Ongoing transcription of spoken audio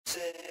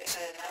Hey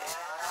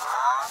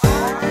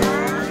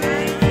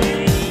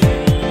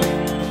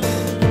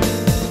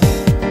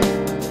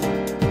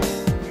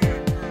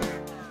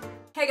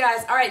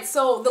guys, alright,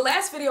 so the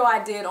last video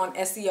I did on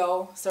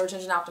SEO, search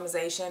engine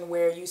optimization,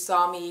 where you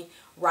saw me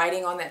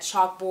writing on that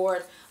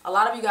chalkboard, a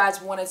lot of you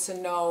guys wanted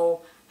to know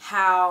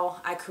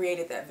how I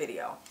created that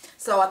video.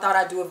 So I thought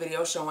I'd do a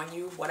video showing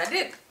you what I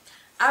did.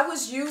 I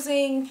was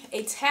using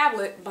a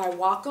tablet by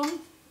Wacom.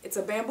 It's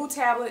a bamboo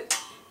tablet.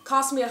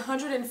 Cost me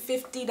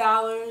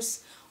 $150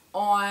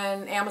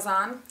 on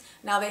Amazon.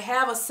 Now they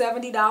have a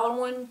 $70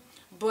 one,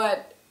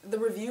 but the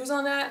reviews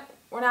on that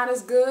were not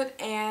as good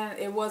and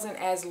it wasn't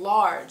as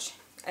large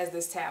as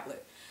this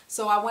tablet.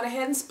 So I went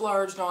ahead and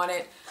splurged on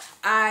it.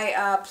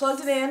 I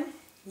plugged it in,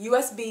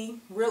 USB,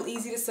 real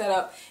easy to set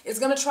up. It's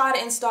going to try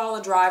to install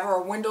a driver,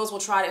 or Windows will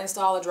try to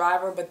install a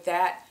driver, but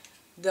that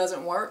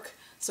doesn't work.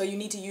 So you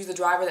need to use the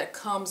driver that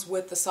comes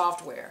with the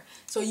software.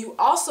 So you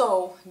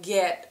also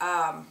get,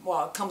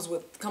 well,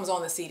 it comes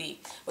on the CD,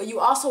 but you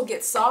also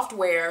get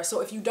software.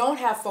 So if you don't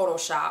have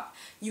Photoshop,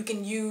 you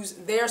can use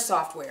their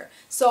software.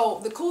 So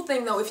the cool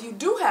thing though, if you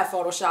do have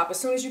Photoshop, as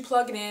soon as you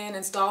plug it in,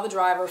 install the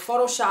driver,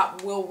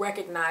 Photoshop will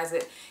recognize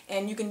it,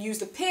 and you can use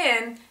the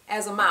pen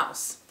as a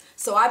mouse.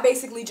 So I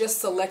basically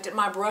just selected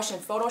my brush in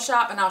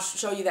Photoshop, and I'll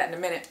show you that in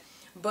a minute.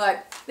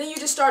 But then you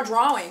just start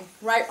drawing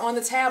right on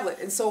the tablet.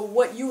 And so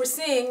what you were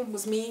seeing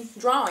was me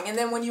drawing. And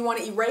then when you want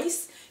to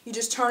erase, you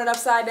just turn it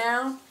upside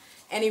down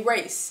and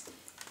erase.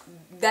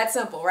 That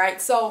simple,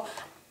 right? So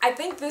I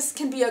think this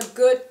can be a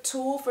good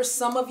tool for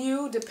some of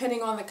you,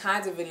 depending on the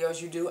kinds of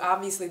videos you do.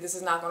 Obviously, this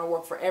is not going to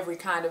work for every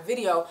kind of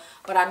video,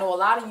 but I know a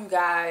lot of you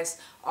guys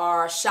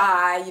are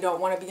shy. You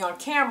don't want to be on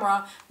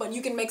camera, but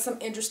you can make some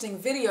interesting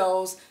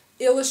videos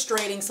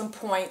illustrating some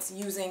points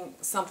using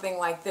something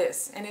like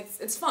this, and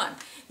it's fun.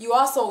 You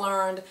also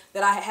learned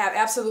that I have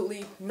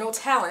absolutely no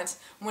talent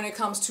when it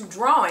comes to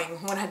drawing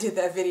when I did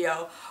that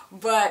video,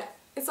 but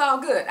it's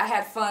all good. I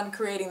had fun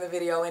creating the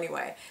video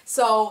anyway.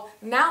 So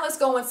now let's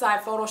go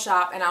inside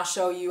Photoshop and I'll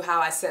show you how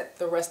I set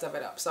the rest of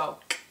it up. So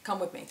come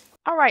with me.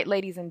 Alright,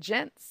 ladies and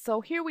gents,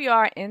 so here we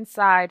are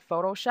inside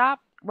Photoshop.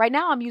 Right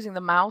now I'm using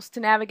the mouse to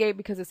navigate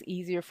because it's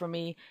easier for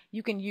me.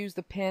 You can use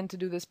the pen to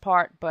do this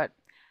part, but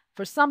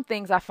for some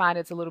things I find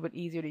it's a little bit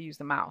easier to use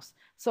the mouse.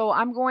 So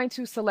I'm going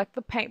to select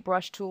the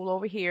paintbrush tool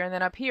over here, and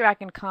then up here I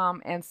can come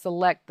and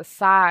select the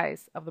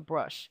size of the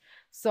brush.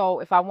 So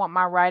if I want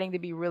my writing to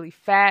be really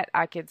fat,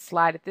 I could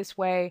slide it this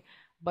way,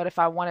 but if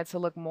I want it to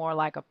look more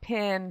like a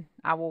pen,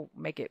 I will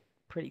make it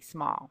pretty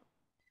small.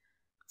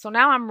 So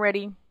now I'm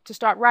ready to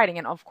start writing,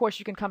 and of course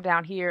you can come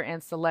down here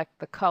and select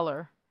the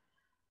color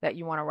that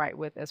you want to write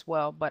with as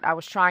well, but I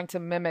was trying to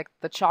mimic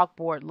the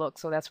chalkboard look,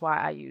 so that's why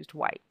I used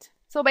white.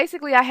 So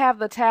basically I have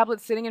the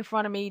tablet sitting in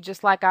front of me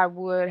just like I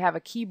would have a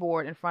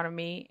keyboard in front of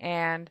me,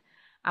 and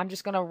I'm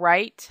just going to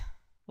write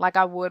like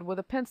I would with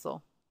a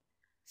pencil.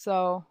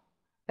 So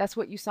that's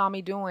what you saw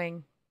me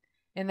doing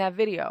in that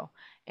video.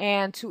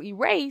 And to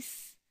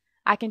erase,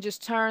 I can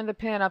just turn the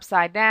pen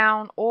upside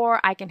down, or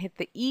I can hit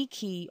the E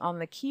key on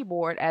the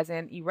keyboard as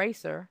in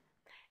eraser,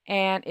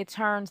 and it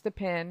turns the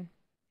pen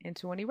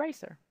into an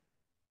eraser.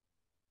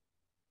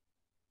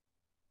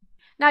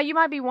 Now you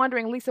might be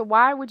wondering, Lisa,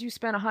 why would you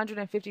spend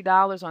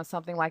 $150 on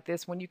something like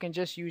this when you can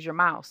just use your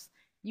mouse?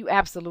 You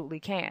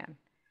absolutely can.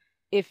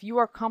 If you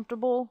are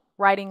comfortable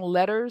writing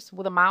letters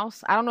with a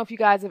mouse, I don't know if you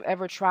guys have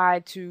ever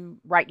tried to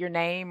write your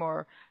name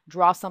or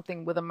draw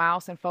something with a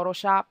mouse in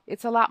Photoshop.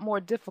 It's a lot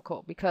more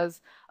difficult because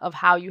of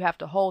how you have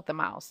to hold the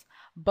mouse.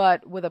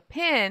 But with a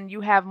pen,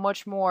 you have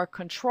much more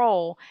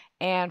control,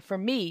 and for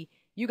me,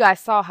 you guys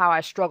saw how I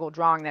struggled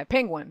drawing that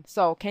penguin.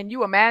 So can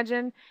you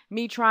imagine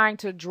me trying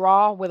to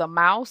draw with a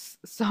mouse?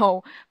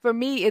 So for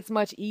me, it's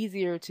much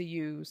easier to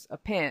use a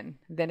pen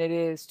than it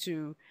is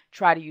to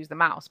try to use the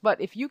mouse.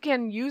 But if you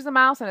can use the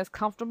mouse and it's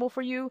comfortable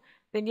for you,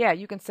 then yeah,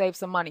 you can save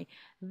some money.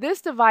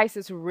 This device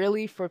is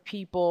really for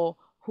people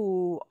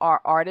who are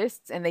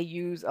artists and they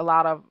use a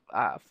lot of,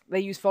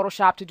 they use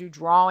Photoshop to do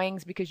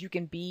drawings because you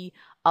can be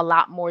a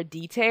lot more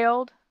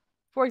detailed.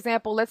 For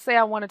example, let's say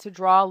I wanted to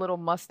draw a little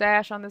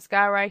mustache on this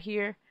guy right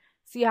here.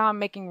 See how I'm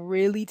making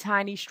really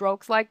tiny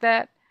strokes like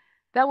that?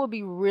 That would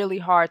be really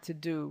hard to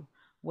do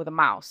with a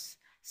mouse.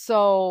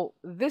 So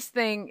this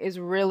thing is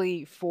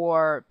really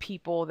for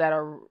people that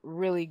are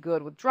really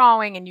good with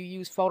drawing and you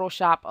use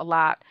Photoshop a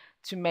lot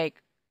to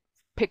make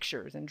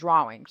pictures and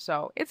drawings.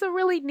 So it's a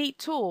really neat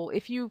tool.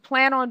 If you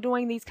plan on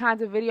doing these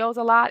kinds of videos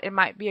a lot, it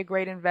might be a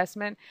great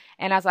investment.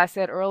 And as I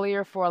said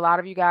earlier, for a lot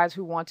of you guys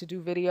who want to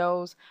do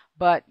videos,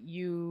 but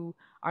you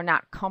are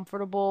not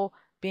comfortable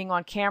being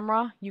on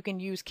camera, you can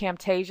use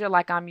Camtasia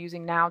like I'm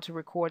using now to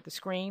record the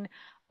screen.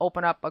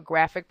 Open up a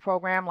graphic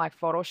program like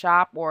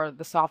Photoshop or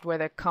the software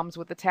that comes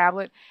with the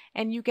tablet,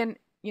 and you can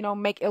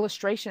make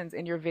illustrations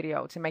in your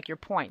video to make your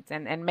points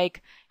and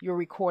make your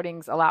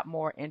recordings a lot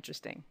more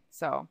interesting.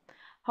 So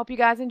hope you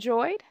guys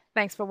enjoyed.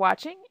 Thanks for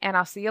watching, and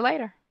I'll see you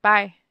later.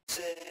 Bye.